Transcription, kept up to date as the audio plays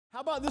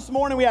How about this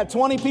morning we had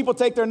 20 people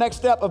take their next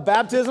step of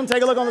baptism?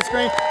 Take a look on the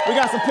screen. We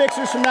got some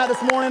pictures from that this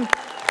morning.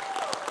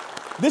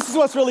 This is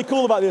what's really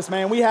cool about this,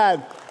 man. We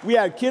had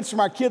kids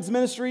from our kids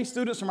ministry,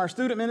 students from our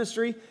student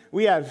ministry.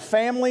 We had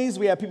families.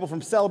 We had people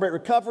from Celebrate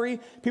Recovery,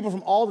 people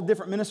from all the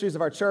different ministries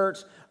of our church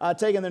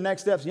taking their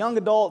next steps, young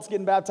adults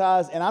getting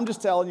baptized. And I'm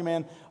just telling you,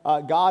 man,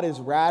 God is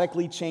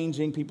radically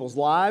changing people's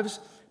lives,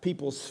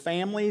 people's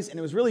families. And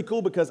it was really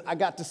cool because I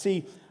got to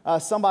see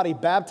somebody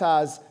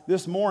baptize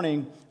this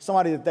morning,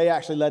 somebody that they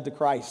actually led to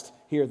Christ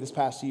here this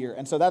past year.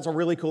 And so that's a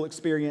really cool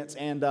experience.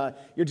 And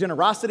your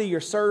generosity, your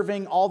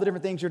serving, all the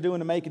different things you're doing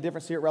to make a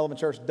difference here at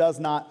Relevant Church does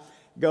not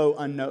go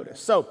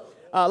unnoticed. So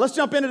let's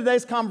jump into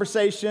today's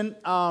conversation.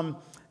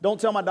 Don't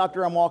tell my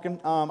doctor I'm walking.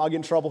 I'll get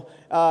in trouble.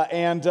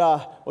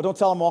 Well, don't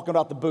tell him I'm walking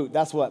without the boot.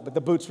 That's what. But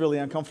the boot's really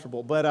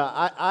uncomfortable. But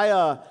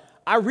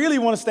I really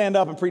want to stand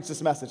up and preach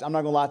this message. I'm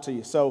not going to lie to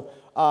you. So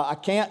I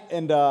can't,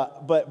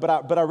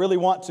 but I really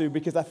want to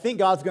because I think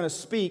God's going to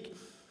speak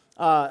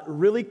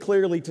really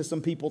clearly to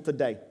some people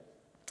today.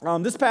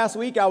 This past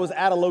week, I was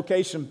at a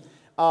location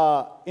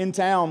in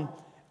town,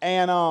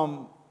 and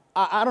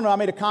I don't know, I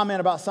made a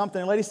comment about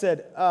something, and a lady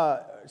said,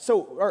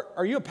 so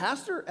are you a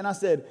pastor? And I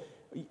said,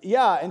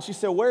 yeah. And she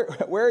said, where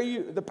are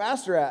you the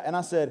pastor at? And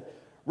I said,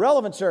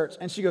 Relevant Church.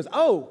 And she goes,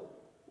 oh,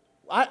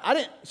 I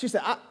didn't. She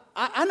said,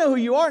 I know who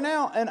you are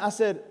now. And I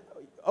said,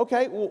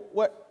 okay, well,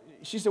 what?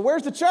 She said,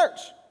 where's the church?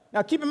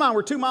 Now, keep in mind,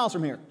 we're 2 miles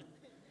from here.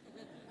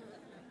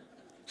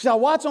 She said, I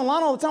watch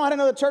online all the time. I didn't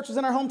know the church was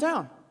in our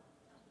hometown.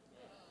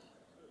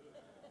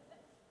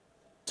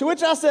 To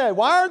which I said,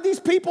 why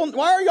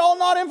are y'all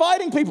not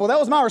inviting people? That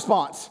was my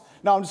response.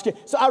 No, I'm just kidding.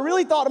 So I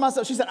really thought to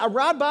myself, she said, I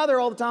ride by there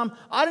all the time.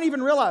 I didn't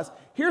even realize.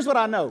 Here's what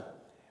I know.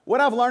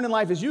 What I've learned in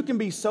life is you can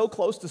be so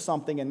close to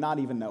something and not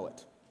even know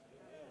it.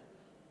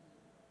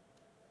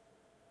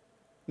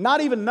 Not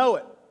even know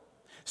it.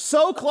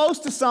 So close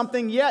to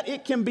something, yet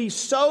it can be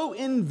so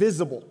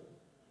invisible.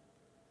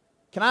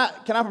 Can I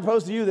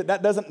propose to you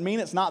that doesn't mean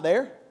it's not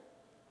there?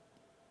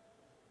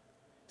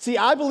 See,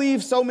 I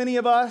believe so many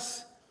of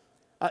us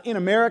in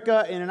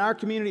America and in our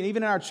community and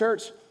even in our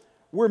church,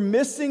 we're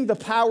missing the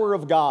power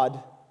of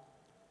God,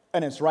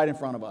 and it's right in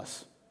front of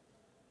us.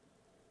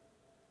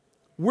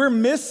 We're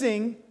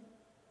missing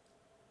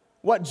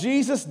what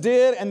Jesus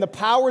did and the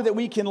power that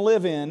we can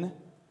live in,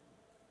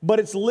 but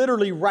it's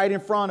literally right in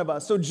front of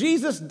us. So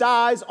Jesus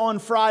dies on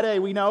Friday.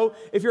 We know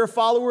if you're a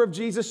follower of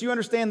Jesus, you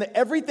understand that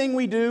everything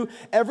we do,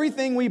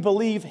 everything we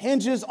believe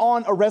hinges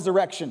on a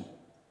resurrection.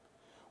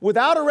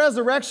 Without a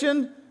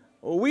resurrection,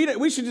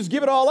 we should just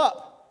give it all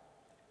up.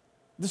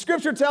 The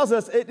scripture tells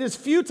us it is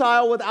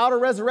futile without a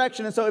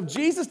resurrection. And so if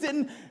Jesus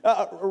didn't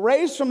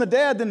raise from the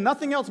dead, then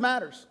nothing else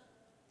matters.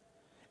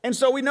 And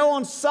so we know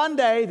on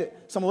Sunday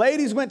that some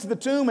ladies went to the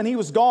tomb and he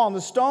was gone.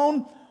 The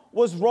stone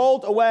was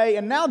rolled away.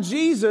 And now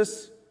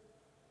Jesus,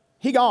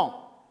 he gone.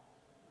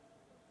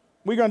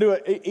 We're going to do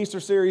an Easter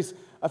series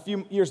a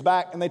few years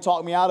back, and they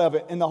talked me out of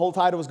it. And the whole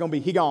title was going to be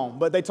He Gone,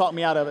 but they talked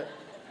me out of it.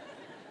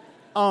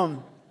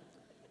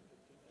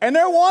 And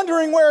they're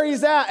wondering where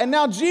he's at. And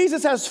now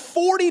Jesus has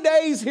 40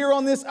 days here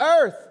on this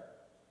earth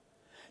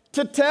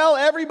to tell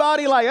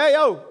everybody like, hey,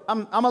 yo,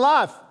 I'm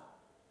alive.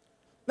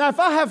 Now, if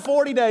I have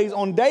 40 days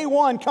on day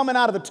one coming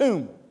out of the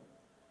tomb,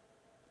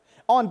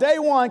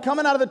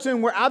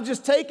 where I've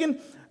just taken,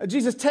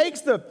 Jesus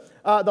takes the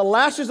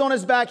lashes on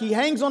his back, he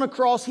hangs on a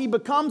cross, he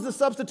becomes the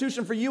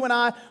substitution for you and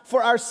I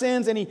for our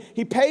sins, and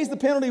he pays the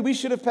penalty we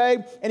should have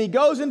paid, and he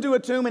goes into a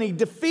tomb and he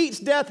defeats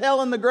death,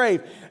 hell, and the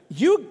grave.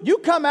 You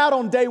come out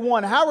on day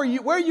one,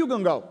 where are you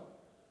going to go?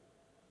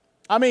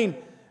 I mean,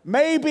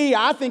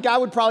 I think I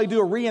would probably do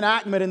a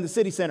reenactment in the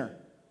city center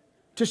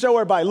to show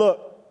everybody,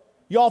 look,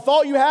 y'all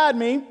thought you had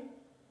me,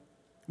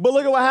 but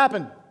look at what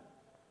happened.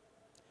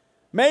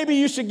 Maybe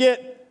you should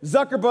get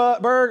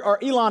Zuckerberg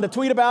or Elon to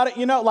tweet about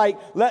it,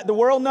 let the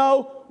world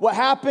know what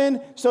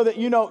happened so that,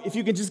 if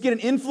you can just get an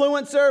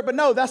influencer. But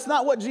no, that's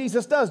not what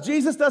Jesus does.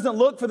 Jesus doesn't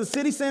look for the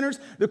city centers,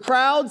 the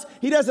crowds.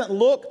 He doesn't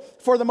look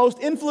for the most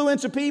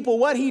influential people.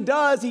 What he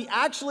does, he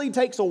actually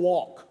takes a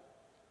walk.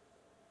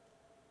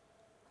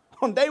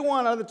 On day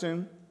one out of the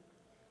tomb,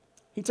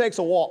 he takes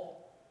a walk.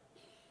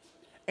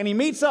 And he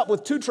meets up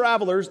with two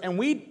travelers, and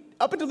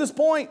up until this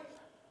point,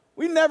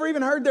 we never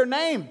even heard their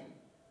name.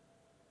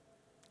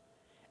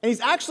 And he's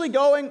actually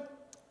going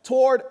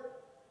toward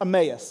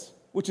Emmaus,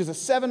 which is a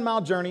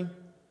 7-mile journey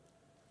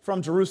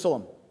from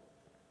Jerusalem.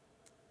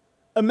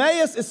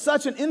 Emmaus is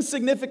such an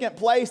insignificant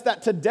place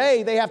that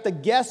today they have to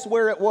guess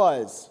where it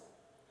was.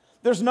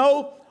 There's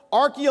no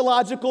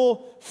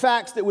archaeological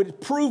facts that would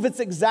prove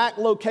its exact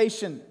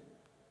location.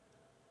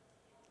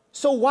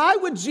 So why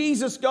would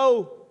Jesus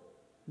go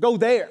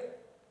there?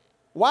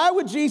 Why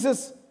would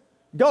Jesus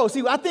go?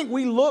 See, I think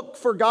we look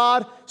for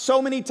God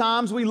so many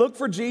times. We look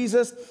for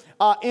Jesus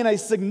in a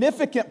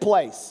significant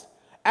place,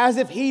 as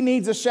if he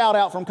needs a shout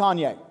out from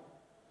Kanye.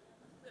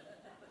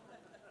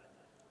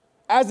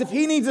 As if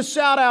he needs a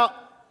shout out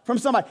from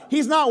somebody.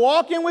 He's not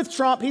walking with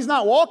Trump. He's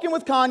not walking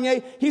with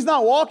Kanye. He's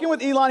not walking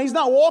with Elon. He's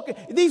not walking.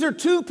 These are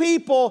two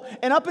people,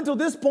 and up until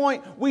this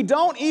point, we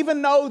don't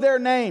even know their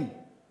name.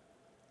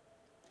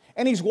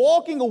 and he's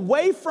walking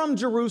away from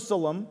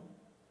Jerusalem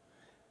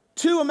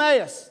to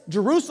Emmaus.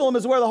 Jerusalem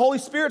is where the Holy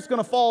Spirit's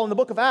going to fall in the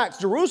book of Acts.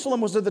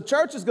 Jerusalem was where the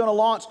church is going to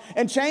launch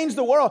and change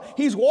the world.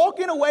 He's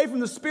walking away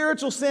from the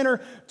spiritual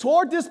center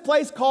toward this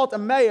place called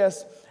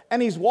Emmaus,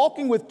 and he's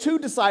walking with two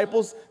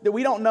disciples that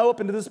we don't know up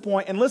until this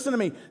point. And listen to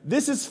me,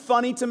 this is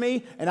funny to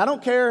me, and I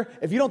don't care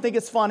if you don't think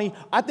it's funny.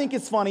 I think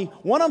it's funny.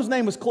 One of them's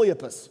name was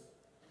Cleopas.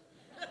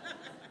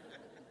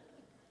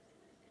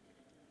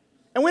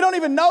 And we don't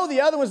even know the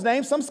other one's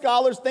name. Some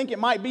scholars think it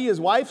might be his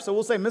wife, so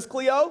we'll say Miss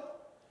Cleo.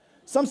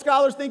 Some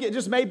scholars think it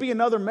just may be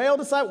another male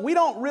disciple. We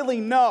don't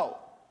really know.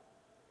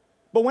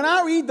 But when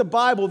I read the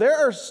Bible,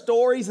 there are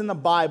stories in the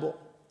Bible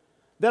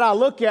that I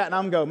look at and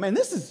I'm going, man,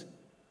 this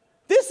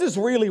is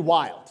really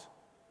wild.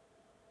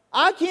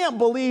 I can't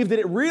believe that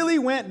it really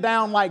went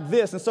down like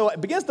this. And so it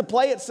begins to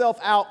play itself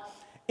out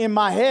in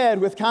my head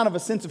with kind of a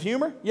sense of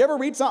humor. You ever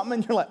read something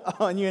and you're like,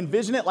 oh, and you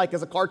envision it like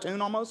as a cartoon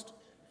almost?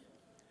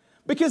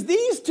 Because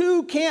these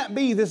two can't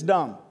be this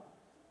dumb.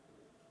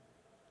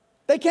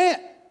 They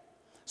can't.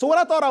 So what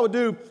I thought I would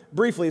do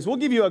briefly is we'll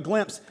give you a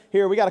glimpse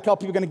here. We got a couple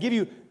people going to give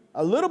you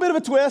a little bit of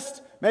a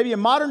twist, maybe a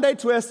modern day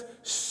twist,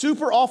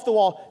 super off the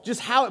wall,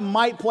 just how it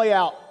might play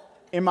out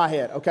in my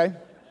head, okay?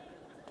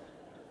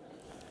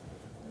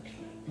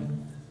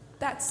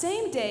 That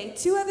same day,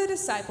 2 other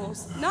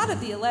disciples, not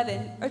of the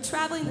 11, are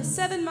traveling the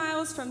 7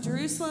 miles from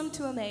Jerusalem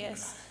to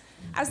Emmaus.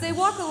 As they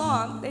walk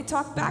along, they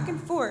talk back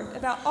and forth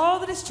about all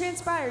that has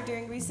transpired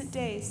during recent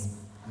days.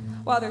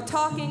 While they're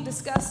talking,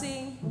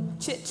 discussing,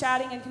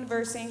 chit-chatting, and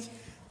conversing,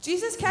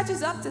 Jesus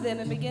catches up to them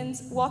and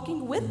begins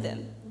walking with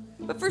them.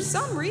 But for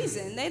some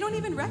reason, they don't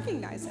even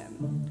recognize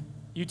him.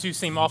 You two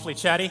seem awfully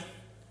chatty.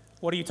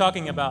 What are you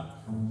talking about?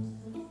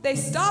 They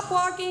stop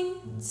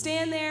walking,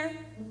 stand there,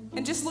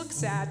 and just look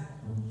sad.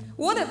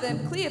 One of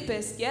them,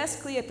 Cleopas,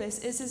 yes,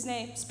 Cleopas is his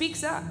name,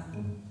 speaks up.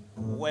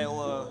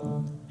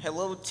 Well,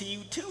 hello to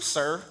you too,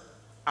 sir.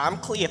 I'm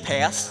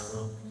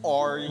Cleopas.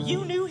 Are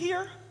you new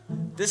here?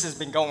 This has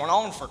been going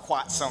on for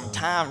quite some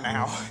time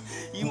now.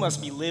 You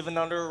must be living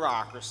under a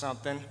rock or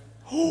something.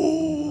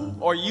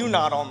 Are you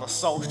not on the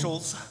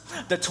socials?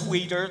 The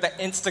Twitter, the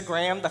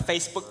Instagram, the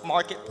Facebook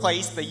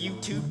Marketplace, the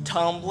YouTube,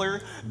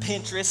 Tumblr,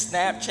 Pinterest,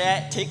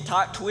 Snapchat,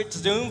 TikTok, Twitch,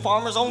 Zoom,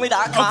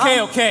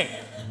 FarmersOnly.com? Okay.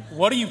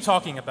 What are you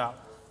talking about?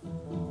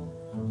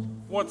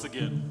 Once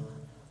again,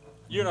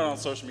 you're not on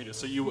social media,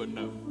 so you wouldn't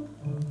know.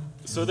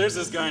 So there's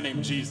this guy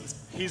named Jesus.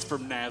 He's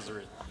from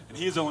Nazareth, and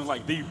he's only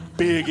like the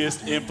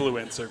biggest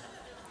influencer.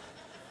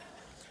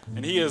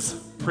 And he has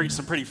preached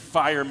some pretty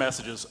fire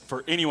messages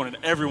for anyone and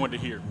everyone to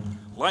hear.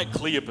 Like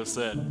Cleopas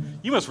said,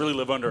 you must really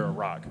live under a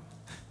rock.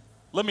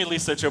 Let me at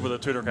least set you up with a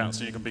Twitter account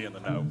so you can be in the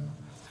know.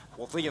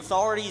 Well, the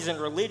authorities and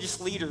religious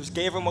leaders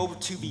gave him over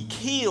to be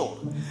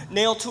killed,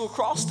 nailed to a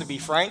cross, to be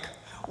frank.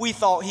 We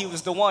thought he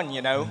was the one,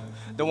 you know,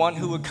 the one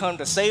who would come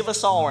to save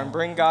us all and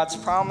bring God's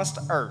promise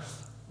to earth.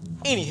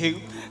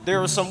 Anywho, there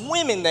were some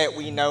women that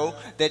we know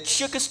that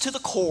shook us to the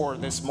core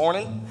this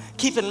morning.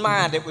 Keep in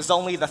mind, it was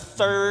only the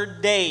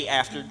 3rd day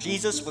after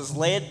Jesus was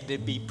led to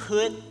be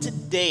put to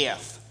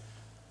death.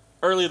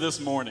 Early this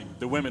morning,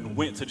 the women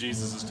went to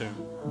Jesus'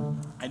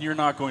 tomb. And you're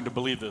not going to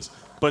believe this,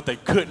 but they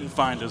couldn't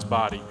find his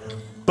body.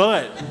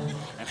 But,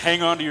 and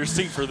hang on to your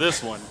seat for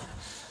this one,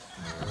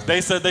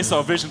 they said they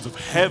saw visions of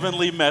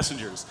heavenly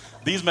messengers.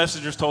 These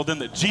messengers told them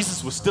that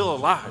Jesus was still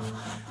alive.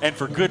 And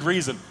for good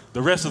reason,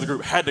 the rest of the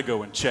group had to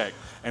go and check.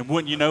 And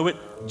wouldn't you know it,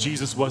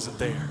 Jesus wasn't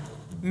there.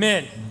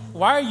 Men,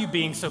 why are you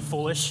being so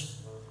foolish?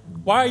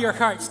 Why are your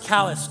hearts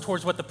callous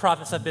towards what the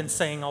prophets have been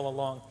saying all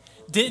along?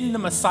 Didn't the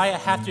Messiah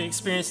have to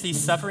experience these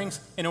sufferings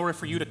in order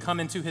for you to come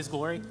into his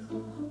glory?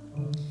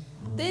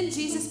 Then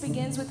Jesus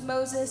begins with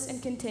Moses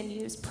and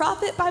continues,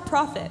 prophet by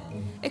prophet,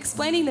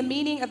 explaining the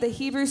meaning of the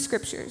Hebrew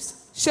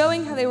scriptures,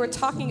 showing how they were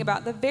talking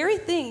about the very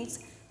things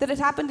that had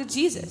happened to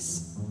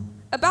Jesus.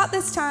 About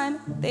this time,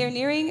 they are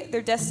nearing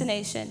their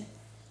destination.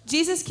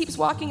 Jesus keeps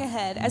walking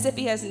ahead as if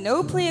he has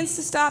no plans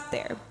to stop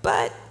there,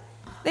 but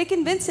they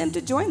convince him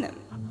to join them.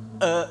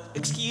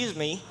 Excuse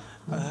me,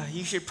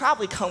 you should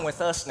probably come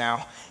with us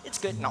now. It's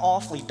getting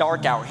awfully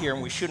dark out here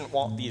and we shouldn't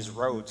walk these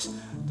roads.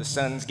 The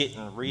sun's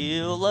getting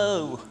real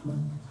low.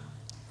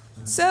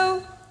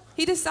 So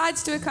he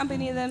decides to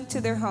accompany them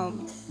to their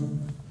home.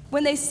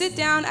 When they sit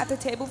down at the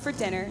table for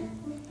dinner,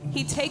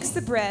 he takes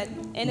the bread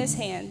in his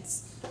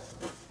hands.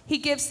 He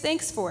gives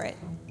thanks for it,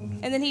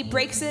 and then he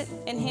breaks it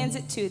and hands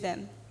it to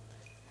them.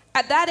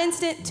 At that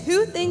instant,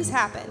 2 things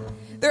happen.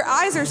 Their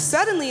eyes are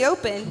suddenly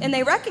opened, and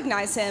they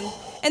recognize him,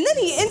 and then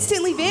he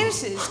instantly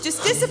vanishes,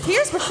 just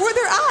disappears before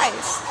their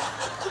eyes.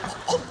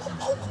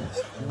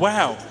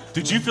 Wow,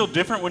 did you feel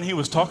different when he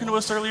was talking to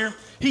us earlier?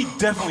 He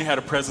definitely had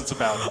a presence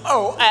about him.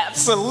 Oh,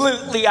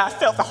 absolutely. I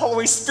felt the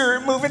Holy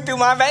Spirit moving through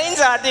my veins,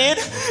 I did.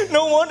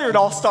 No wonder it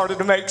all started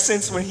to make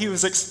sense when he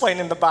was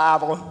explaining the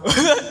Bible.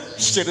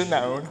 Should have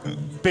known.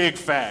 Big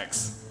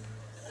facts.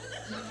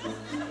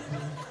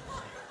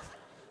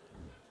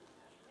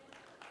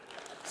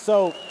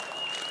 So,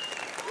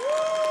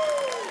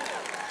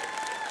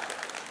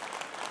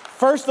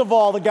 first of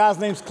all, the guy's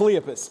name's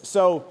Cleopas.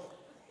 So,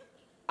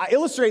 I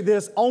illustrate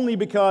this only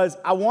because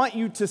I want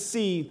you to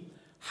see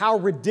how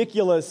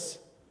ridiculous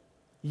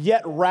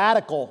yet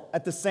radical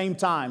at the same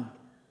time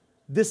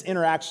this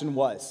interaction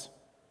was.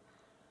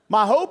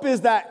 My hope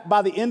is that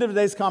by the end of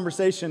today's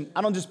conversation,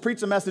 I don't just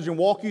preach a message and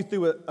walk you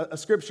through a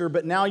scripture,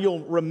 but now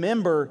you'll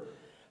remember,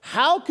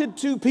 how could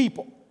two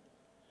people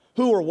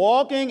who were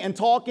walking and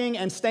talking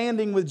and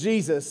standing with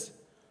Jesus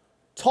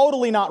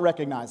totally not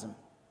recognize him?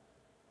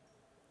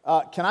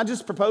 Can I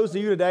just propose to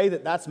you today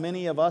that that's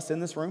many of us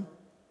in this room?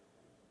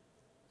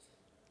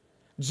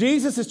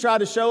 Jesus has tried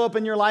to show up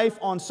in your life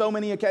on so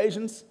many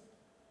occasions,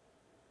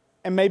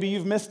 and maybe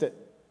you've missed it.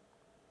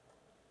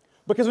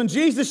 Because when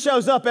Jesus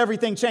shows up,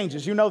 everything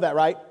changes. You know that,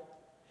 right?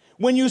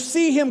 When you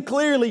see him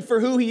clearly for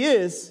who he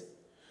is,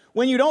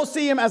 when you don't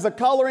see him as a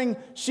coloring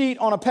sheet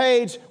on a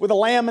page with a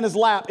lamb in his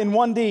lap in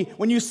 1D,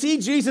 when you see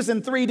Jesus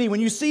in 3D, when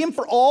you see him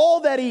for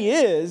all that he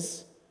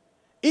is,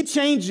 it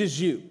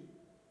changes you.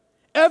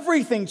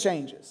 Everything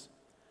changes.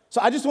 So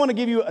I just want to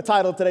give you a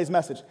title of today's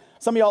message.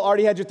 Some of y'all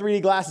already had your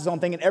 3D glasses on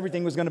thinking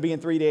everything was going to be in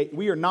 3D.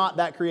 We are not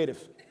that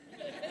creative.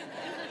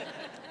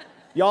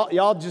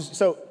 Y'all just,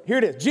 so here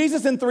it is,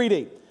 Jesus in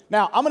 3D.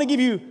 Now, I'm going to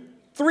give you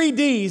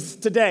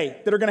 3Ds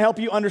today that are going to help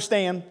you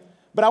understand,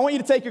 but I want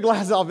you to take your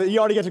glasses off. You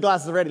already got your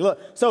glasses already.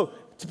 Look, so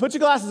to put your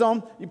glasses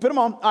on, you put them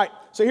on. All right,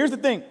 so here's the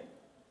thing.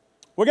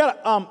 We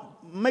got to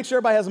make sure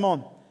everybody has them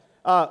on.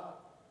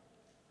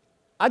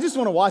 I just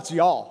want to watch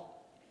y'all.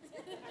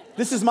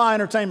 This is my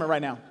entertainment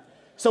right now.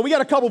 So we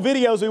got a couple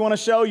videos we want to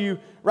show you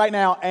right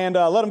now, and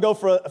let them go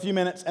for a few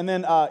minutes, and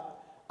then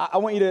I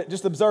want you to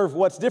just observe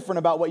what's different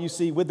about what you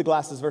see with the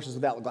glasses versus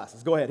without the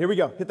glasses. Go ahead. Here we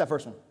go. Hit that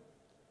first one.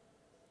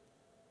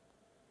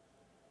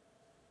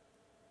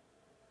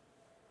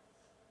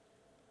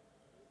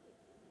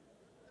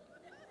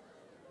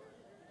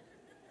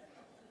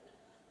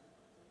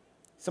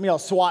 Some of y'all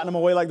swatting them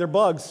away like they're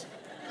bugs.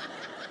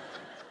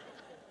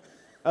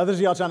 Others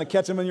of y'all trying to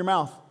catch them in your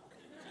mouth.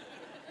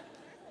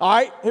 All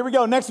right, here we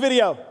go. Next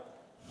video.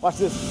 Watch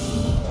this.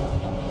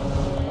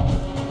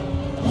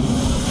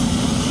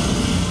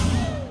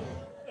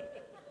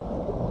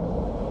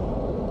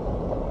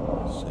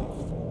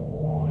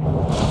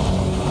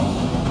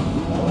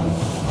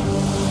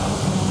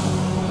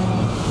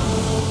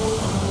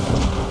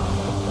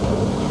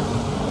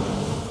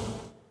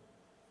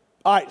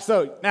 All right,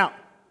 so now,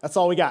 that's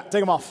all we got.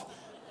 Take them off.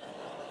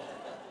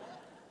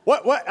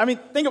 What? I mean,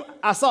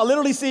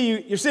 literally see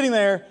you, you're sitting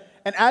there,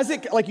 and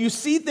you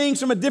see things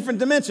from a different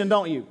dimension,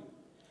 don't you?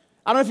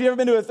 I don't know if you've ever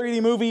been to a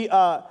 3D movie,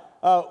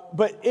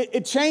 but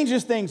it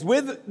changes things.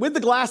 With the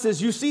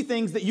glasses, you see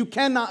things that you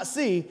cannot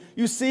see.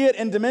 You see it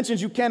in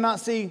dimensions you cannot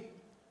see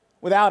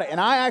without it. And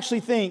I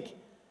actually think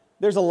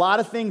there's a lot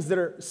of things that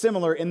are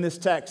similar in this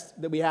text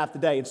that we have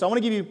today. And so I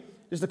want to give you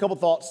just a couple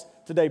thoughts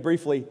today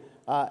briefly,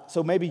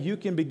 so maybe you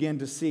can begin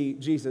to see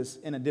Jesus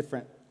in a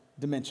different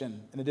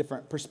dimension, in a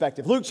different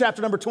perspective. Luke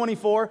chapter number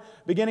 24,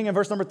 beginning in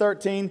verse number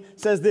 13,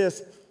 says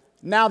this: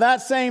 "Now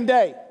that same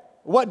day,"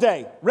 what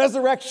day?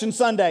 Resurrection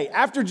Sunday.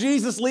 After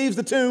Jesus leaves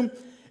the tomb,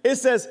 it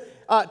says,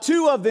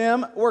 two of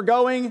them were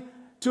going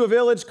to a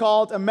village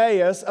called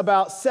Emmaus,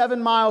 about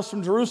 7 miles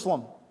from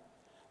Jerusalem.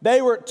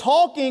 They were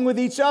talking with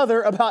each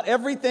other about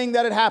everything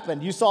that had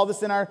happened. You saw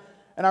this in our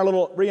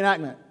little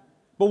reenactment.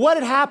 But what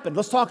had happened?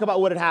 Let's talk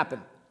about what had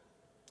happened.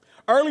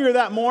 Earlier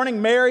that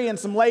morning, Mary and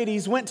some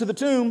ladies went to the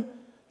tomb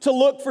to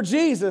look for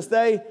Jesus.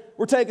 They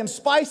were taking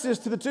spices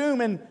to the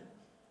tomb, and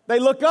they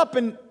look up,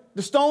 and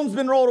the stone's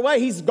been rolled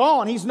away. He's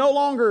gone. He's no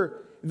longer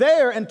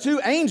there. And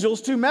two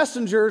angels, two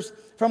messengers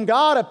from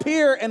God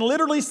appear and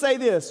literally say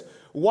this: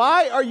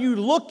 "Why are you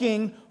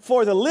looking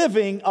for the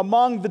living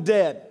among the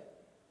dead?"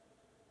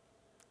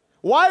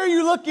 Why are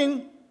you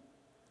looking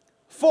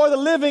for the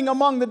living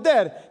among the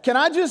dead? Can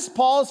I just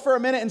pause for a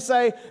minute and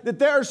say that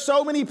there are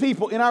so many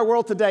people in our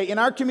world today, in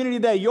our community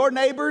today, your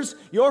neighbors,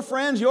 your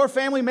friends, your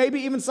family, maybe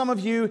even some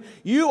of you,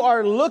 you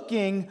are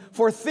looking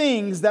for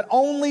things that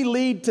only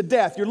lead to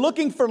death. You're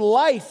looking for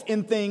life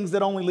in things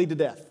that only lead to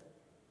death.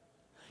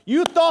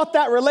 You thought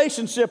that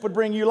relationship would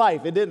bring you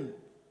life. It didn't.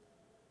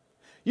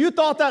 You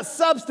thought that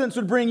substance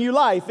would bring you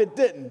life. It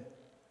didn't.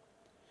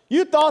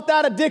 You thought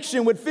that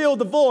addiction would fill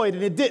the void,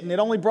 and it didn't. It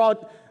only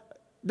brought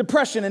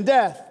depression and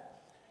death.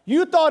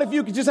 You thought if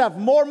you could just have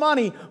more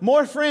money,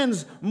 more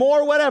friends,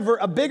 more whatever,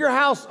 a bigger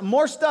house,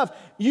 more stuff,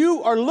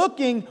 you are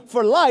looking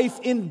for life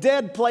in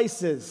dead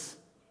places.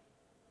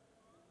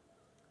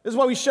 This is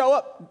why we show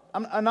up.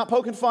 I'm not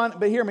poking fun,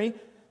 but hear me.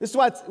 This is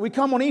why we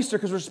come on Easter,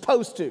 because we're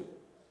supposed to.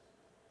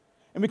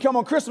 And we come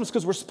on Christmas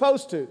because we're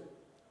supposed to.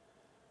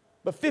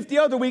 But 50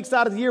 other weeks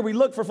out of the year, we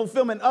look for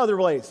fulfillment in other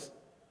ways.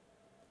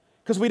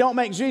 Because we don't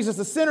make Jesus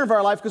the center of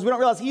our life, because we don't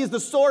realize he is the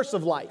source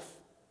of life.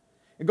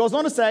 It goes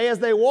on to say, as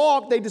they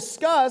walked, they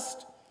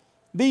discussed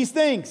these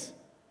things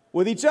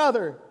with each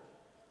other.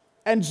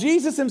 And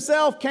Jesus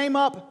himself came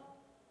up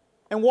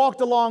and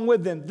walked along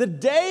with them. The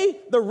day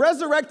the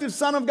resurrected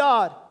Son of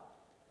God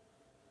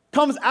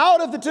comes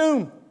out of the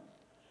tomb,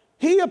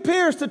 he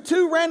appears to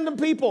two random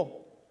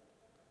people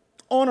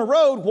on a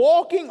road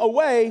walking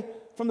away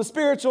from the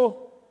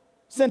spiritual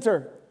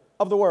center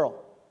of the world.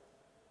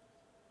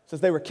 says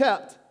they were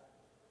kept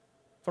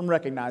from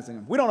recognizing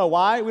him. We don't know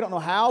why, we don't know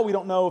how, we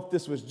don't know if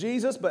this was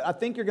Jesus, but I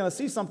think you're going to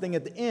see something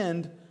at the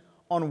end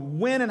on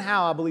when and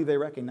how I believe they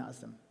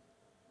recognized him.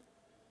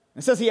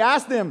 It says he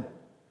asked them,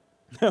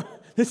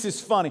 this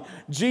is funny,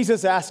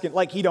 Jesus asking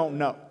like he don't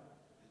know.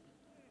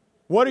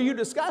 What are you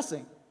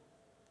discussing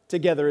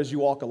together as you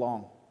walk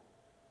along?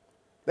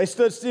 They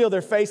stood still,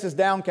 their faces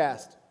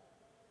downcast.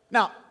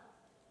 Now,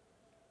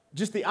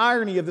 just the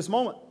irony of this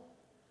moment.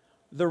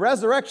 The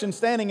resurrection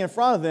standing in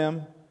front of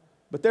them,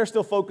 but they're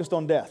still focused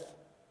on death.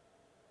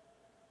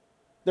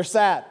 They're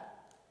sad.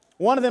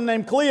 One of them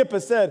named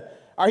Cleopas said,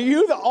 "Are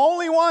you the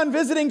only one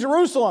visiting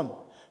Jerusalem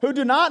who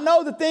do not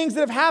know the things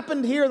that have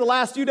happened here the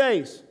last few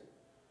days?"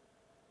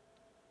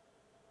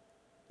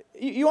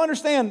 You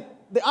understand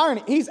the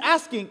irony. He's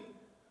asking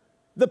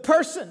the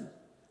person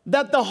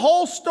that the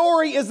whole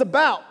story is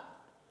about,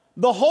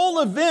 the whole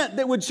event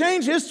that would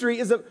change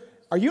history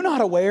are you not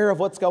aware of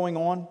what's going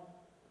on?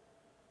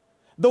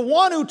 The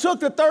one who took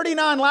the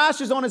 39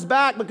 lashes on his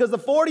back because the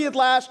 40th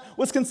lash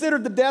was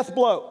considered the death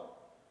blow.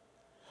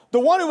 The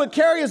one who would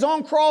carry his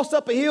own cross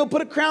up a hill,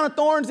 put a crown of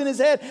thorns in his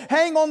head,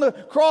 hang on the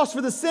cross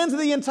for the sins of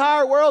the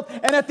entire world,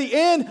 and at the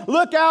end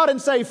look out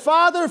and say,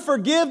 "Father,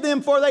 forgive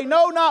them, for they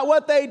know not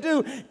what they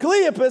do."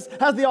 Cleopas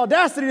has the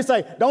audacity to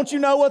say, "Don't you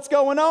know what's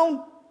going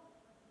on?"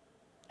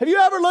 Have you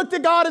ever looked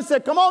at God and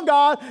said, "Come on,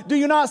 God, do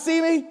you not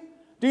see me?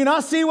 Do you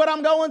not see what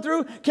I'm going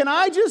through?" Can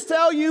I just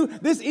tell you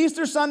this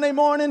Easter Sunday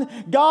morning,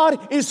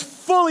 God is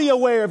fully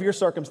aware of your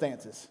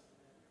circumstances.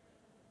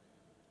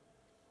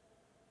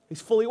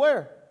 He's fully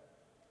aware.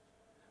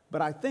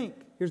 But I think,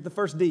 here's the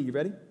first D, you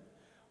ready?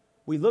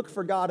 We look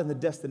for God in the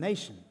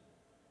destination,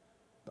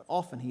 but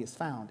often he is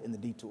found in the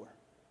detour.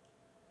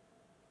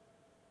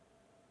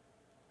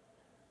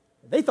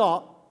 They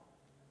thought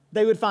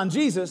they would find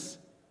Jesus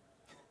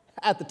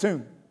at the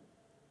tomb,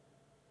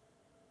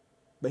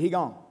 but he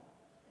gone.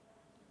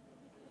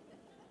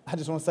 I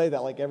just want to say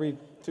that like every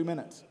 2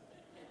 minutes.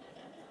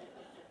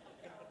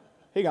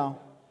 He gone.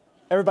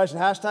 Everybody should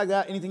hashtag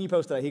that. Anything you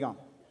post today, he gone.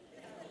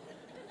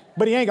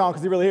 But he ain't gone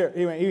because he really here.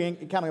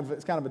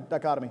 It's kind of a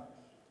dichotomy.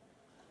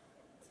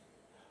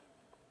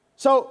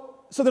 So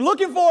they're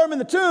looking for him in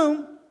the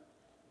tomb.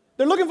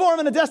 They're looking for him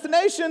in the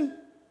destination.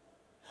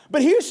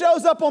 But he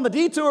shows up on the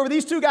detour with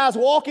these two guys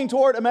walking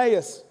toward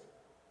Emmaus.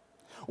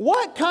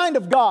 What kind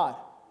of God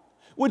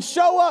would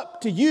show up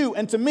to you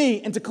and to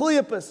me and to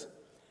Cleopas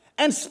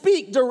and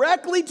speak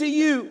directly to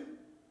you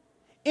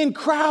in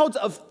crowds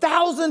of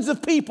thousands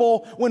of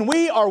people when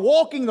we are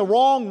walking the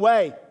wrong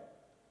way?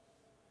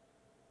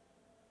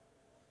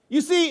 You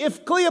see,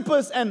 if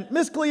Cleopas and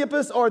Miss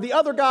Cleopas or the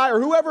other guy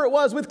or whoever it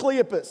was with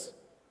Cleopas,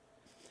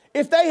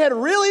 if they had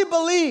really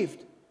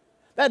believed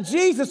that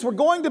Jesus were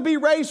going to be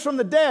raised from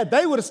the dead,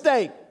 they would have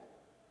stayed.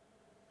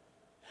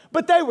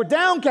 But they were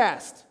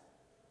downcast.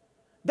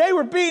 They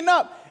were beaten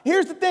up.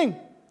 Here's the thing.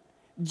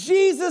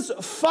 Jesus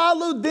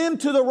followed them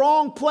to the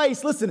wrong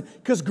place. Listen,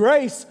 because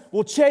grace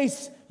will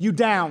chase you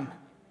down.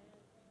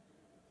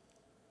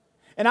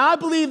 And I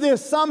believe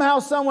this, somehow,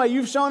 some way,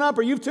 you've shown up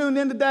or you've tuned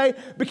in today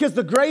because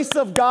the grace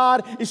of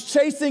God is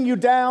chasing you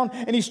down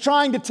and he's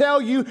trying to tell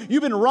you,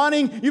 you've been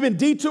running, you've been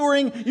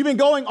detouring, you've been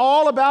going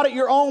all about it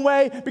your own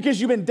way because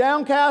you've been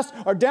downcast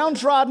or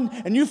downtrodden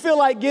and you feel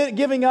like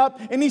giving up.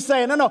 And he's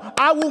saying, no,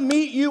 I will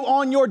meet you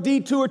on your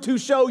detour to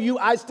show you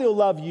I still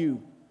love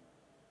you.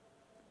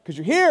 Because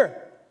you're here.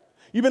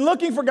 You've been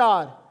looking for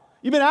God.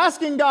 You've been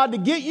asking God to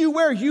get you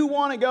where you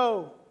want to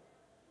go.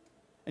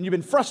 And you've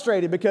been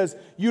frustrated because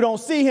you don't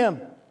see him.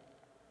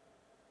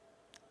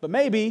 But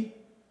maybe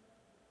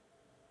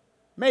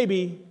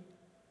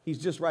he's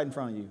just right in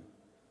front of you.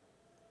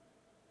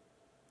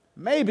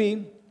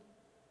 Maybe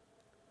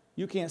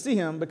you can't see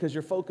him because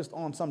you're focused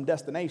on some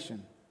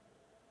destination.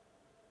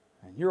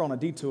 And you're on a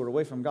detour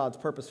away from God's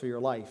purpose for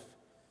your life.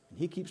 And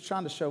he keeps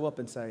trying to show up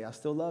and say, I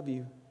still love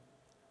you.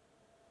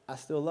 I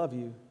still love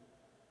you.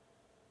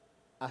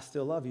 I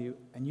still love you.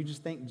 And you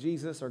just think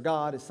Jesus or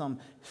God is some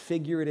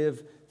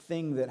figurative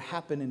thing that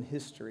happened in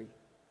history.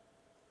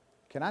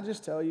 Can I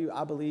just tell you,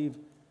 I believe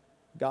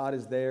God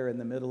is there in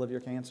the middle of your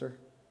cancer,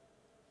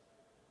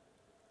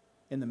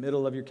 in the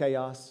middle of your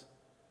chaos.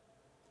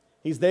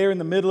 He's there in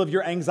the middle of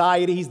your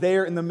anxiety. He's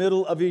there in the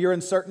middle of your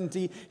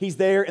uncertainty. He's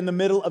there in the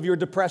middle of your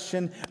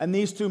depression. And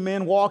these two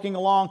men walking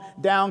along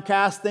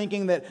downcast,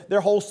 thinking that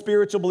their whole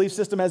spiritual belief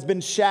system has been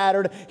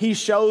shattered, he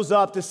shows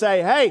up to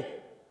say, hey,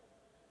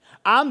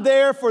 I'm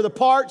there for the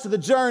parts of the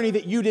journey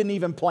that you didn't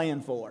even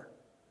plan for.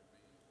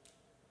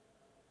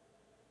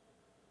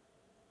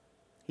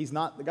 He's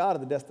not the God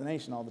of the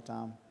destination all the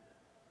time.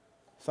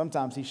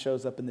 Sometimes he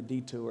shows up in the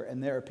detour,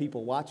 and there are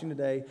people watching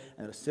today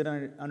and they'll sit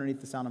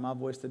underneath the sound of my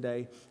voice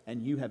today,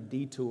 and you have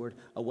detoured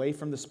away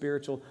from the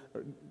spiritual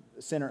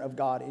center of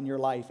God in your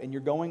life, and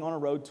you're going on a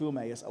road to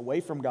Emmaus,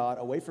 away from God,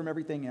 away from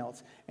everything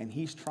else, and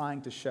he's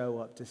trying to show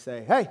up to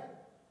say, hey,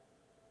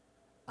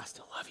 I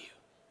still love you.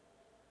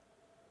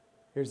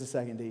 Here's the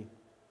second D.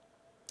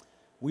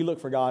 We look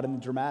for God in the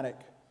dramatic,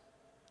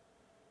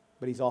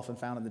 but he's often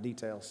found in the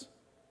details.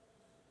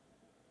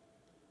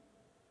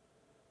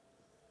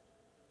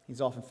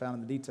 He's often found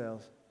in the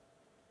details.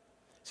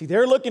 See,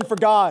 they're looking for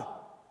God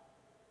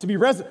to be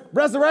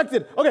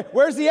resurrected. Okay,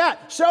 where's he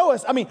at? Show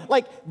us. I mean,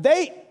 like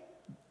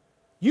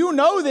you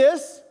know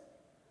this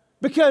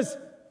because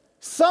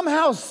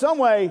somehow, some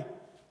way,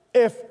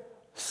 if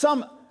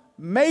some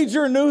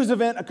major news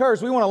event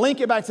occurs, we want to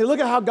link it back and say, look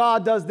at how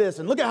God does this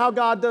and look at how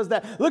God does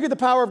that. Look at the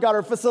power of God. Or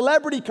if a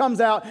celebrity comes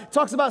out,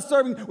 talks about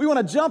serving, we want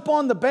to jump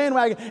on the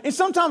bandwagon. And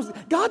sometimes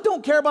God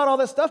don't care about all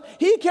that stuff.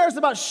 He cares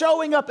about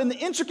showing up in the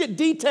intricate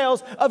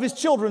details of his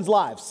children's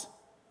lives.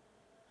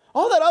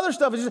 All that other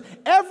stuff is just,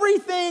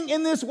 everything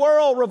in this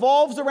world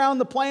revolves around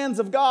the plans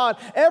of God.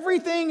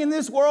 Everything in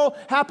this world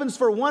happens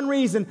for one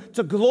reason,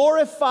 to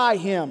glorify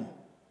him.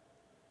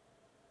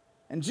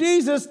 And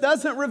Jesus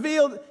doesn't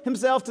reveal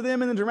himself to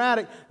them in the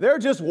dramatic. They're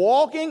just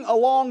walking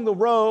along the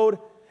road,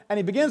 and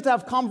he begins to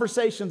have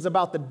conversations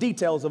about the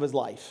details of his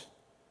life.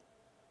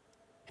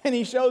 And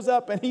he shows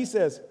up and he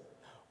says,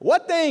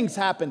 what things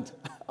happened?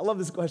 I love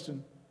this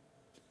question.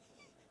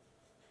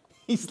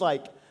 He's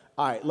like,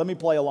 all right, let me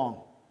play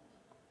along.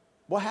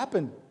 What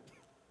happened?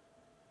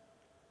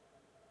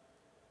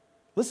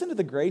 Listen to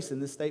the grace in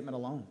this statement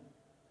alone.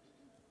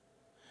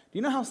 Do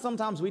you know how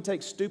sometimes we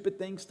take stupid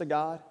things to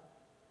God?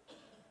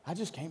 I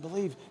just can't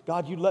believe,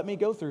 God, you let me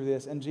go through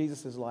this. And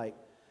Jesus is like,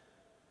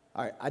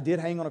 all right, I did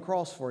hang on a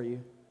cross for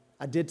you.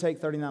 I did take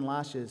 39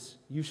 lashes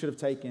you should have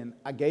taken.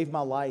 I gave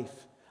my life.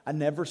 I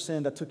never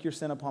sinned. I took your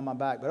sin upon my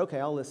back. But okay,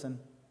 I'll listen.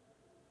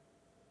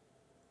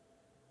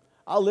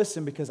 I'll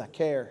listen because I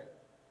care.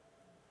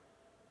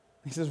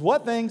 He says,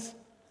 what things?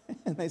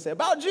 And they say,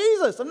 about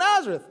Jesus of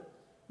Nazareth.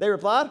 They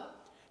replied,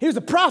 he was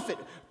a prophet,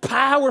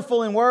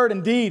 powerful in word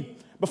and deed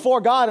before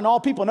God and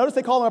all people. Notice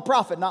they call him a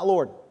prophet, not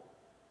Lord.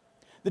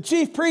 The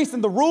chief priests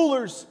and the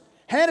rulers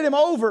handed him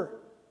over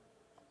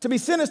to be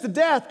sentenced to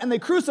death, and they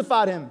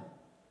crucified him.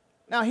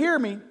 Now hear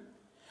me.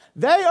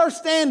 They are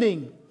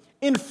standing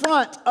in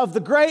front of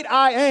the great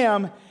I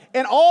am,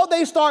 and all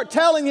they start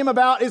telling him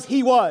about is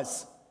he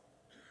was.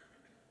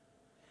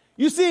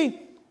 You see,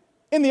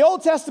 in the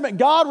Old Testament,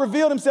 God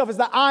revealed himself as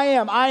the I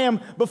am. I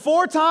am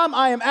before time,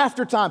 I am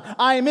after time.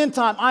 I am in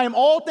time. I am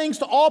all things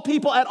to all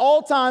people at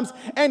all times.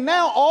 And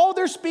now all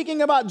they're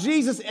speaking about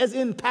Jesus as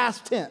in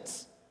past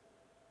tense.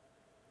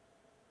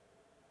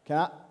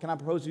 Can I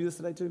propose to you this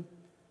today too?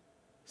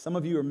 Some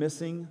of you are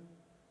missing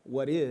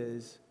what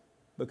is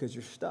because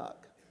you're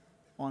stuck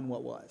on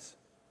what was.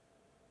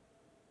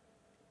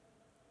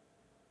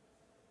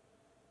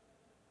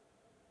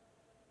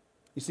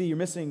 You see, you're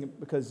missing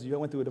because you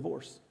went through a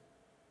divorce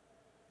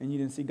and you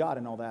didn't see God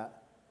in all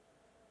that.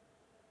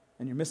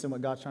 And you're missing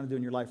what God's trying to do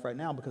in your life right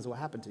now because of what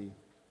happened to you.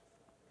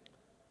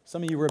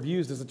 Some of you were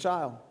abused as a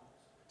child.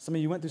 Some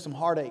of you went through some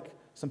heartache,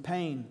 some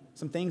pain,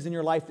 some things in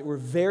your life that were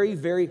very,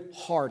 very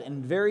hard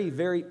and very,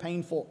 very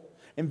painful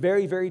and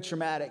very, very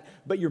traumatic.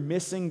 But you're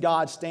missing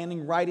God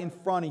standing right in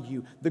front of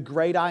you, the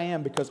great I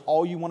am, because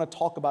all you want to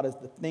talk about is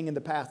the thing in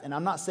the past. And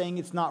I'm not saying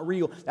it's not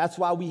real. That's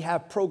why we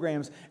have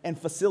programs and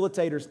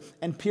facilitators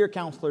and peer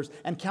counselors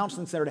and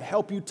counseling center to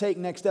help you take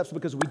next steps,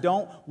 because we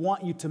don't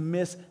want you to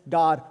miss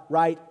God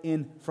right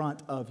in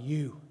front of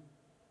you.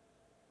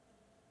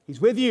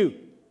 He's with you.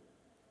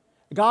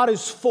 God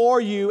is for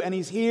you, and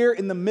he's here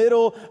in the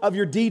middle of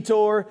your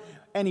detour,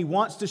 and he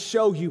wants to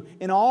show you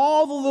in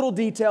all the little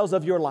details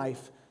of your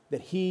life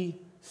that he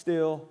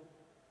still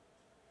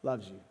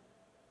loves you.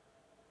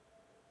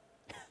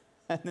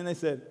 And then they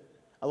said,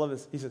 I love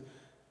this. He said,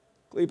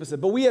 Cleopas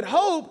said, but we had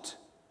hoped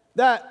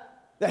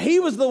that he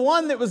was the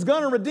one that was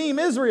going to redeem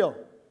Israel.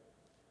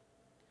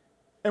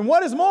 And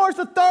what is more, it's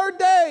the third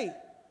day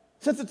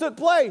since it took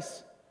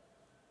place.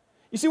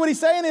 You see, what he's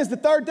saying is the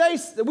third day,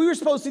 we were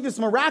supposed to see this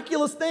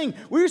miraculous thing.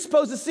 We were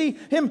supposed to see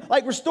him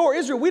like restore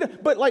Israel.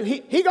 But like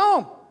he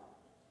gone.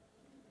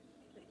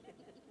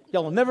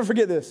 Y'all will never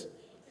forget this.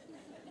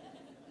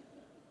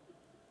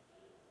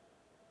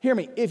 Hear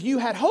me. If you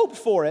had hoped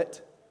for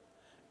it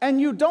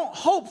and you don't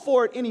hope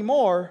for it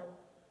anymore,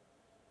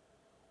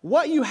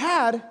 what you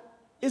had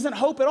isn't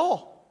hope at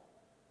all.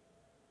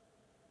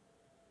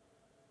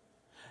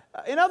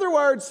 In other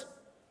words,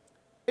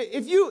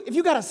 if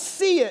you got to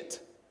see it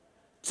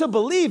to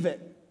believe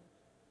it,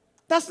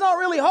 that's not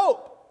really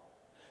hope.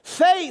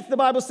 Faith, the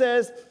Bible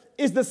says,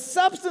 is the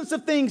substance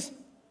of things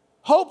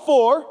hoped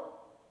for,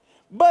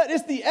 but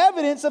it's the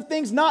evidence of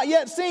things not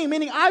yet seen,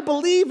 meaning I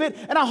believe it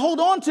and I hold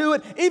on to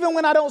it even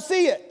when I don't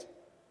see it.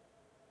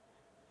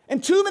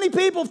 And too many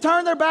people have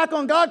turned their back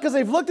on God because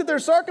they've looked at their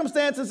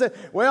circumstance and said,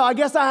 well, I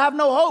guess I have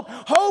no hope.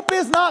 Hope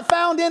is not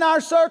found in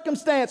our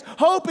circumstance.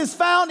 Hope is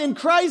found in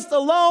Christ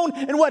alone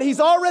and what he's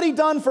already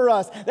done for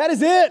us. That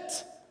is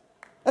it.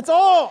 That's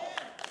all.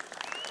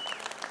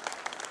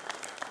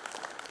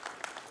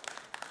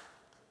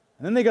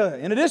 And then they go,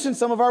 in addition,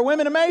 some of our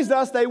women amazed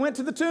us. They went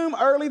to the tomb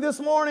early this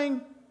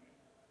morning.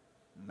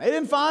 They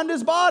didn't find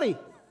his body.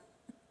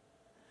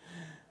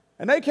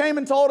 And they came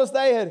and told us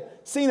they had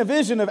seen a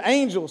vision of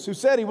angels who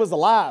said he was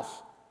alive.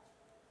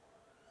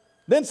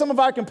 Then some of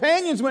our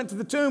companions went to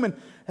the tomb and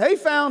they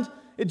found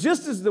it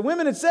just as the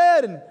women had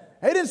said,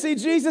 They didn't see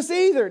Jesus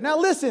either. Now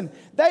listen,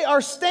 they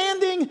are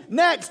standing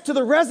next to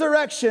the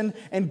resurrection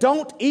and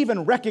don't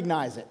even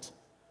recognize it.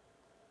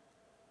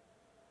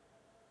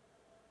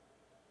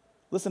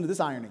 Listen to this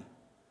irony.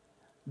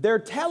 They're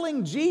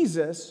telling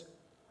Jesus,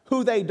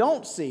 who they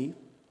don't see,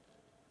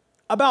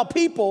 about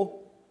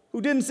people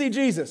who didn't see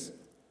Jesus.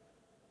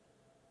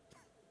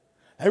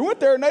 They went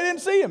there and they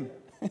didn't see him.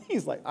 And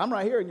he's like, I'm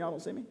right here and y'all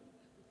don't see me.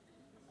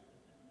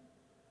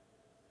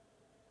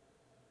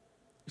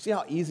 You see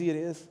how easy it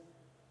is?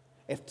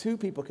 If two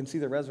people can see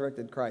the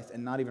resurrected Christ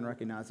and not even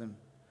recognize him,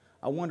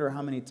 I wonder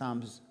how many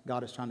times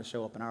God is trying to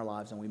show up in our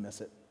lives and we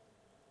miss it.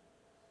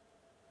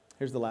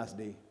 Here's the last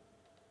D.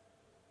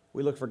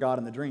 We look for God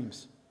in the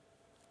dreams,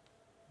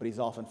 but he's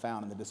often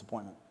found in the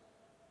disappointment.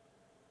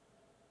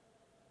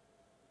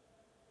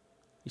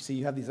 You see,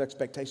 you have these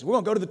expectations. We're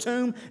going to go to the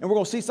tomb and we're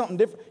going to see something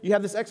different. You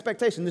have this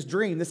expectation, this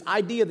dream, this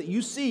idea that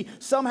you see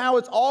somehow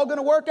it's all going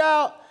to work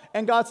out.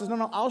 And God says,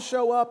 no, I'll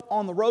show up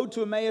on the road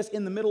to Emmaus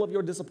in the middle of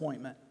your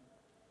disappointment.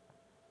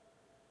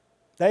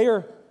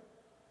 They're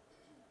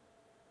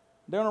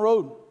on a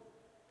road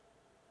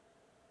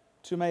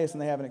to Emmaus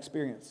and they have an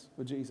experience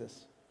with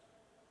Jesus.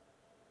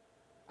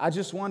 I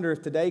just wonder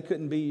if today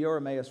couldn't be your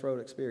Emmaus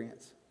Road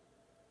experience,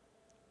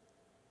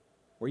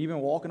 where you've been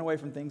walking away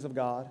from things of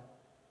God,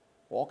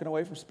 walking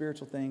away from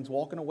spiritual things,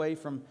 walking away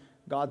from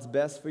God's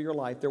best for your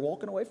life. They're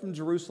walking away from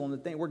Jerusalem, the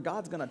thing where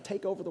God's going to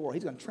take over the world.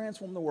 He's going to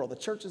transform the world. The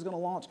church is going to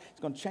launch. He's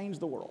going to change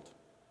the world.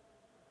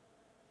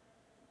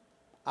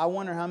 I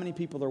wonder how many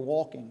people are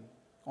walking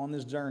on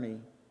this journey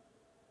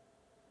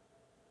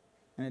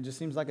and it just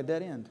seems like a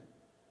dead end.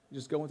 You're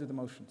just going through the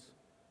motions.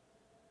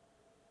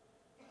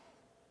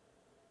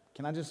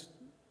 Can I just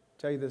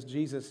tell you this?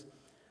 Jesus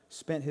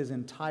spent his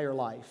entire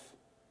life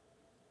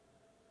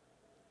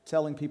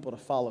telling people to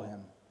follow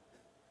him.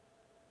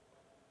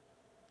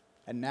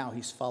 And now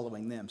he's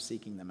following them,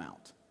 seeking them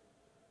out.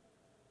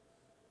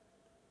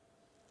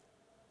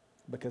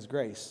 Because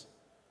grace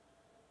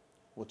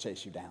will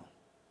chase you down.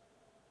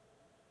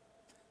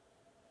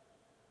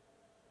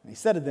 And he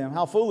said to them,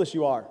 how foolish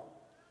you are,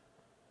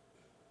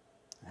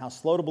 and how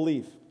slow to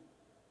believe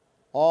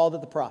all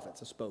that the prophets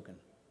have spoken.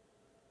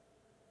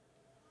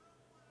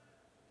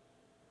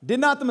 Did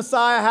not the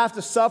Messiah have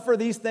to suffer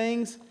these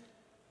things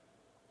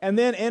and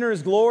then enter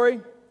his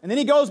glory? And then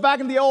he goes back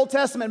into the Old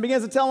Testament and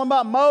begins to tell them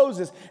about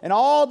Moses and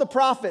all the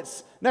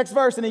prophets. Next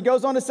verse, and he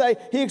goes on to say,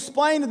 he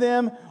explained to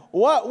them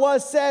what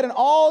was said in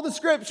all the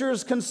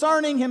scriptures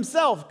concerning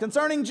himself,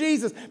 concerning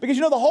Jesus. Because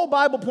you know the whole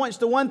Bible points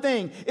to one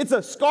thing. It's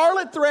a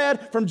scarlet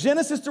thread from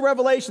Genesis to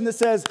Revelation that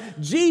says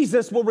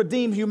Jesus will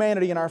redeem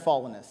humanity in our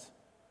fallenness.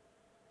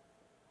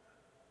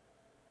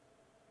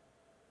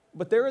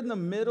 But they're in the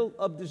middle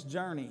of this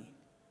journey.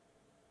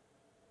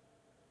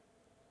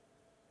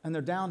 And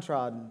they're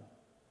downtrodden, and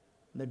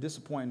they're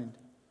disappointed,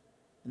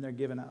 and they're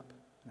giving up.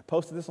 And I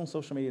posted this on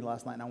social media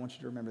last night, and I want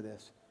you to remember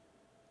this.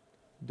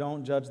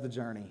 Don't judge the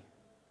journey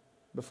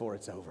before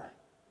it's over.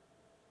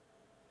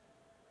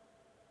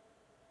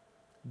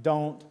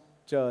 Don't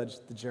judge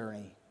the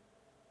journey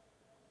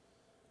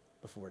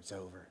before it's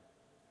over.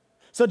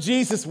 So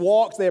Jesus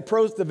walks, they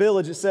approached the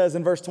village, it says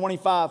in verse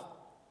 25,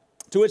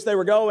 to which they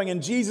were going,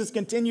 and Jesus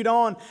continued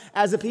on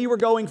as if he were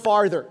going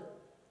farther.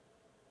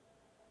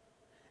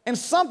 And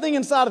something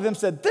inside of him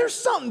said, there's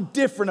something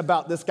different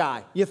about this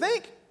guy. You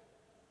think?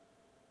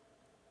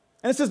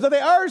 And it says, but they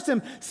urged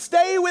him,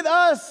 stay with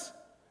us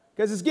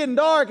because it's getting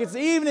dark. It's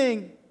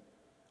evening.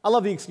 I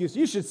love the excuse.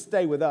 You should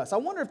stay with us. I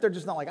wonder if they're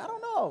just not like, I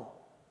don't know.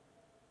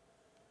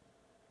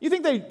 You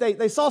think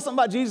they saw something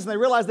about Jesus and they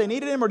realized they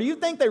needed him? Or do you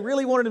think they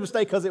really wanted him to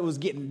stay because it was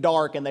getting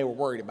dark and they were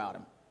worried about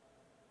him?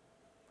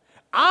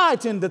 I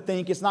tend to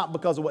think it's not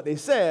because of what they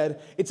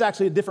said. It's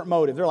actually a different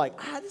motive. They're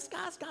like, this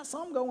guy's got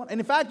something going on.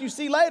 And in fact, you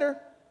see later,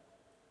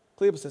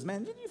 Cleopas says,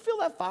 man, didn't you feel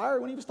that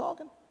fire when he was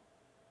talking?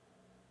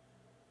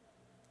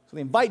 So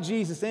they invite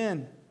Jesus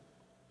in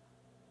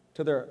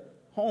to their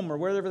home or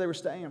wherever they were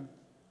staying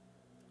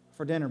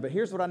for dinner. But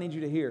here's what I need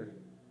you to hear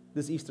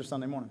this Easter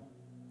Sunday morning.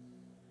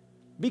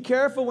 Be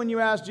careful when you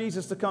ask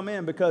Jesus to come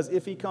in, because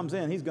if he comes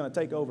in, he's going to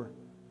take over.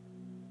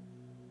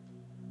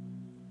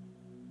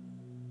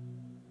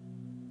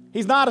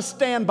 He's not a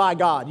standby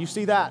God. You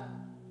see that?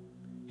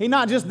 He's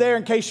not just there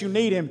in case you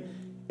need him.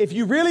 If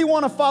you really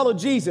want to follow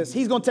Jesus,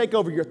 he's going to take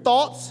over your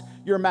thoughts,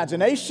 your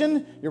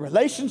imagination, your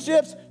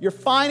relationships, your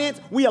finance.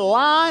 We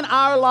align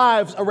our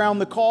lives around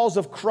the cause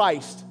of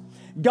Christ.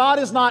 God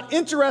is not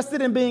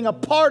interested in being a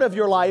part of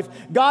your life.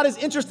 God is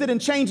interested in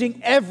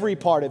changing every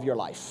part of your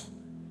life.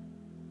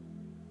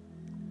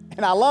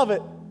 And I love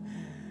it.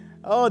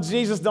 Oh,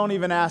 Jesus don't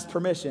even ask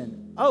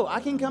permission. Oh, I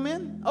can come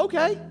in?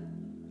 Okay.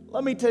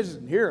 Let me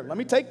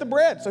take the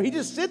bread. So he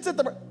just sits at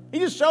he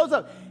just shows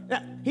up.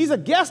 Now, he's a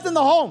guest in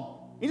the home.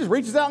 He just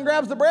reaches out and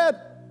grabs the bread.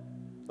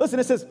 Listen,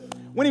 it says,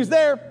 when he was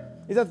there,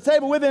 he's at the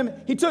table with him.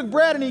 He took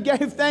bread and he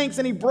gave thanks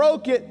and he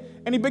broke it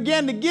and he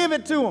began to give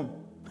it to him.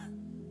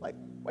 Like,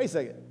 wait a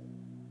second.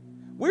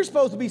 We're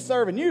supposed to be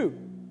serving you.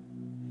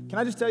 Can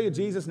I just tell you,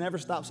 Jesus never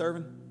stopped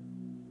serving?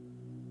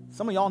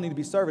 Some of y'all need to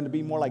be serving to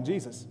be more like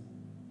Jesus.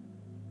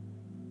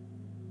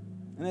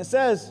 And it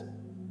says,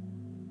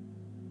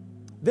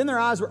 then their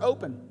eyes were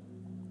open,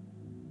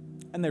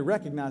 and they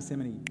recognized him,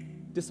 and he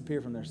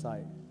disappeared from their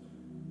sight.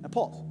 Now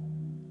pause.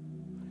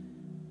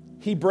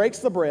 He breaks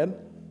the bread,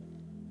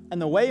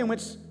 and the way in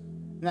which,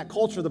 in that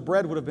culture, the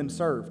bread would have been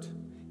served,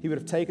 he would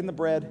have taken the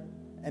bread,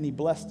 and he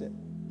blessed it.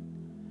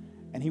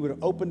 And he would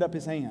have opened up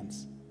his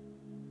hands,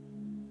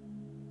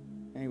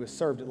 and he would have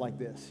served it like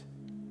this.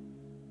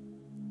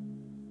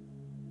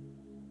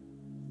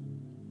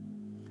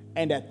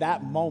 And at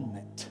that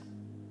moment,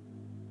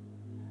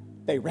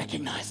 they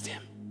recognized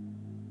him.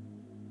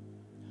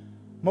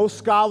 Most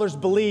scholars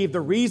believe the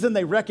reason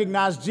they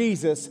recognized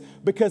Jesus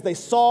because they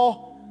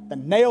saw the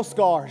nail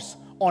scars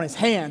on his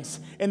hands,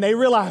 and they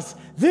realized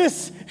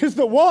this is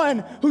the one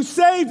who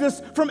saved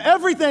us from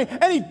everything.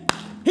 And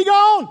he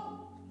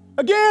gone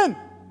again.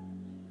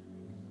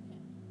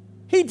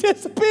 He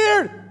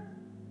disappeared.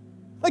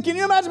 Like, can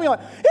you imagine me like,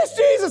 it's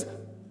Jesus?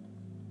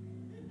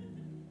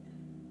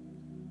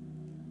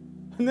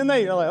 And then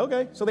they're like,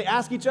 okay. So they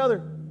ask each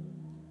other,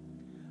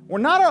 were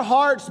not our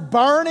hearts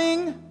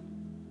burning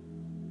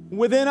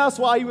within us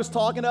while he was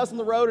talking to us on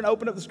the road and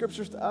opened up the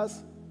scriptures to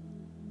us?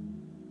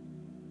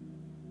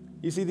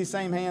 You see these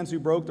same hands who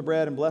broke the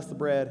bread and blessed the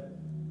bread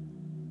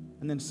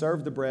and then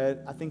served the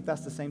bread. I think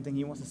that's the same thing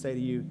he wants to say to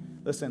you.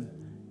 Listen,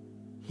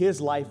 his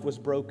life was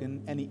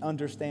broken, and he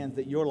understands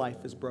that your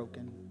life is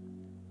broken.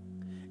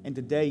 And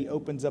today he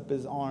opens up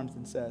his arms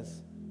and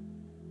says,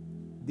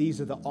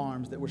 these are the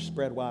arms that were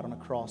spread wide on a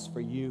cross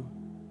for you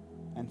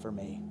and for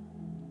me.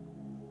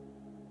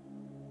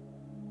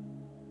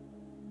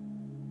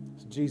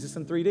 It's Jesus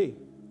in 3D.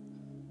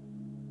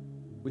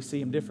 We see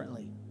him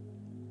differently.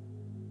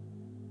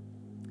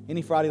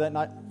 Any Friday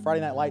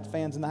Night Lights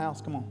fans in the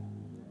house? Come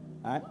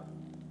on. All right.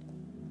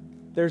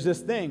 There's this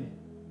thing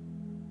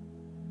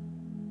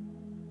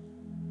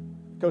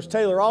Coach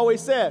Taylor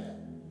always said,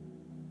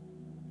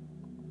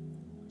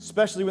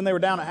 especially when they were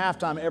down at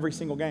halftime every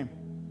single game.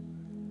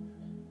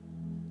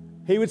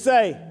 He would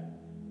say,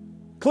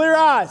 clear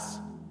eyes,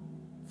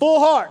 full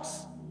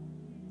hearts.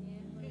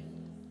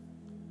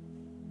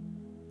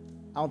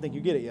 I don't think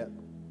you get it yet,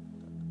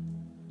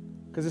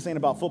 because this ain't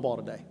about football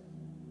today.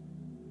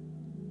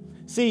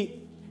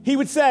 See, he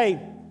would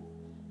say,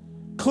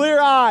 clear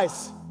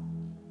eyes,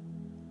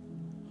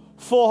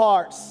 full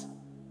hearts,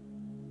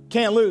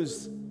 can't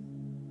lose.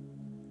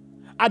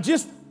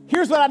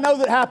 Here's what I know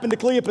that happened to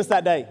Cleopas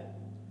that day,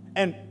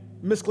 and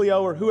Miss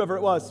Cleo or whoever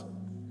it was.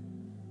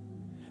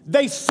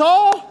 They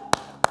saw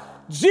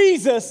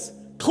Jesus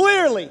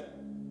clearly.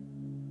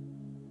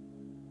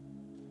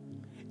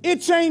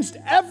 It changed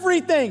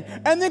everything.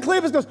 And then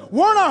Cleopas goes,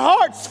 weren't our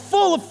hearts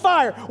full of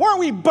fire? Weren't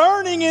we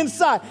burning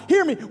inside?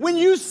 Hear me. When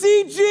you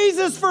see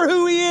Jesus for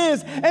who he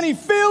is and he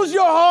fills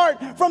your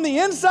heart from the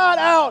inside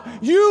out,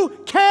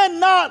 you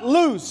cannot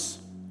lose.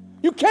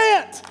 You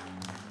can't.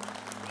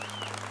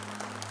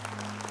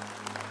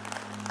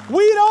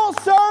 We don't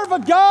serve a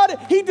God.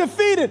 He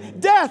defeated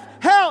death,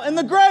 hell, and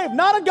the grave.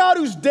 Not a God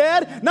who's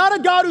dead, not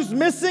a God who's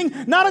missing,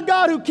 not a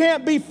God who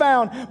can't be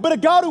found, but a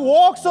God who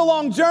walks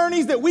along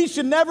journeys that we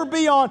should never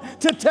be on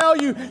to tell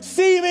you,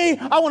 see me,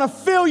 I want to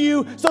fill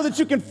you so that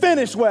you can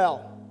finish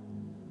well.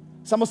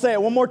 So I'm going to say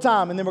it one more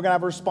time, and then we're going to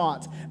have a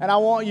response. And I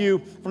want you,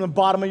 from the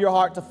bottom of your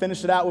heart, to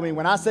finish it out with me.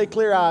 When I say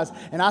clear eyes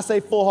and I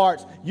say full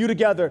hearts, you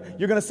together,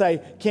 you're going to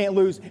say, can't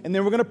lose. And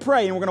then we're going to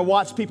pray, and we're going to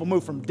watch people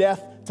move from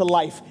death to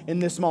life in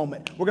this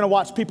moment. We're going to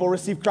watch people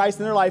receive Christ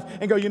in their life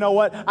and go, you know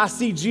what? I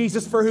see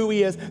Jesus for who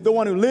he is, the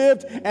one who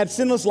lived a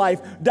sinless life,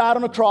 died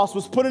on a cross,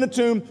 was put in a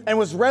tomb, and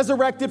was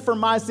resurrected for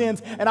my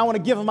sins. And I want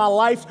to give him my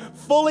life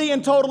fully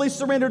and totally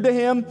surrendered to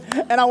him.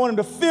 And I want him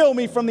to fill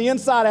me from the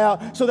inside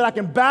out so that I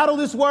can battle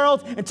this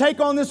world and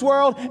take on this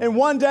world. And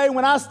one day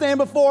when I stand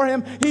before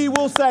him, he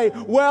will say,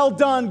 well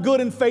done,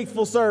 good and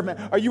faithful servant.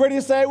 Are you ready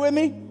to say it with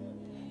me?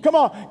 Come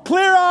on.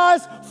 Clear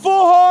eyes,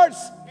 full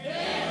hearts.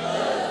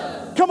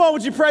 Come on,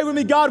 would you pray with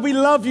me? God, we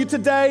love you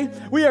today.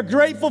 We are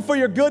grateful for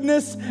your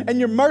goodness and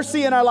your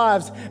mercy in our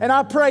lives. And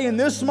I pray in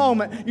this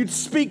moment, you'd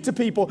speak to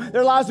people.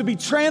 Their lives would be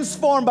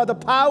transformed by the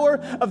power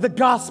of the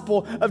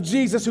gospel of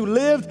Jesus, who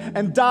lived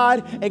and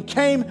died and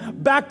came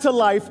back to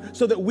life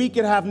so that we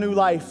could have new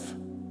life.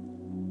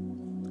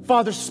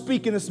 Father,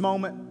 speak in this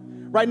moment.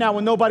 Right now,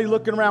 with nobody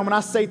looking around, when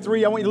I say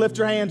 3, I want you to lift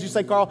your hands. You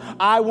say, Carl,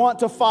 I want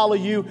to follow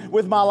you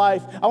with my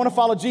life. I want to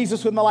follow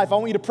Jesus with my life. I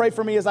want you to pray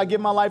for me as I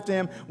give my life to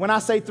him. When I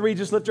say 3,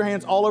 just lift your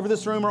hands all over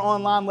this room or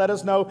online. Let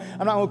us know.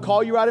 I'm not going to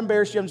call you out and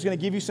embarrass you. I'm just going to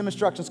give you some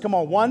instructions. Come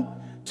on,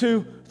 1,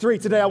 2, 3.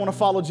 Today, I want to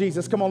follow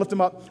Jesus. Come on, lift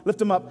him up.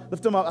 Lift him up.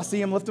 Lift him up. I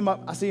see him. Lift him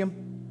up. I see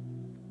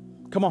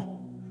him. Come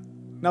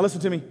on. Now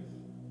listen to me.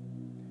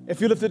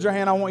 If you lifted your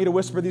hand, I want you to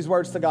whisper these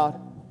words to God.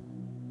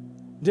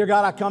 Dear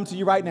God, I come to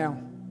you right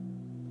now,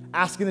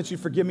 asking that you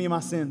forgive me of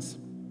my sins,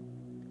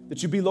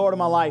 that you be Lord of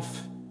my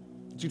life,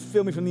 that you'd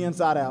fill me from the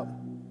inside out,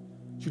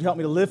 that you'd help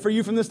me to live for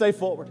you from this day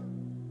forward.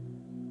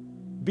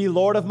 Be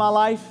Lord of my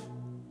life.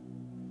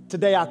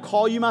 Today I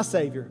call you my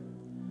Savior,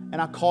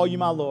 and I call you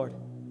my Lord.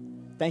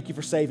 Thank you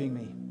for saving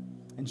me.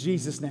 In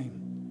Jesus' name.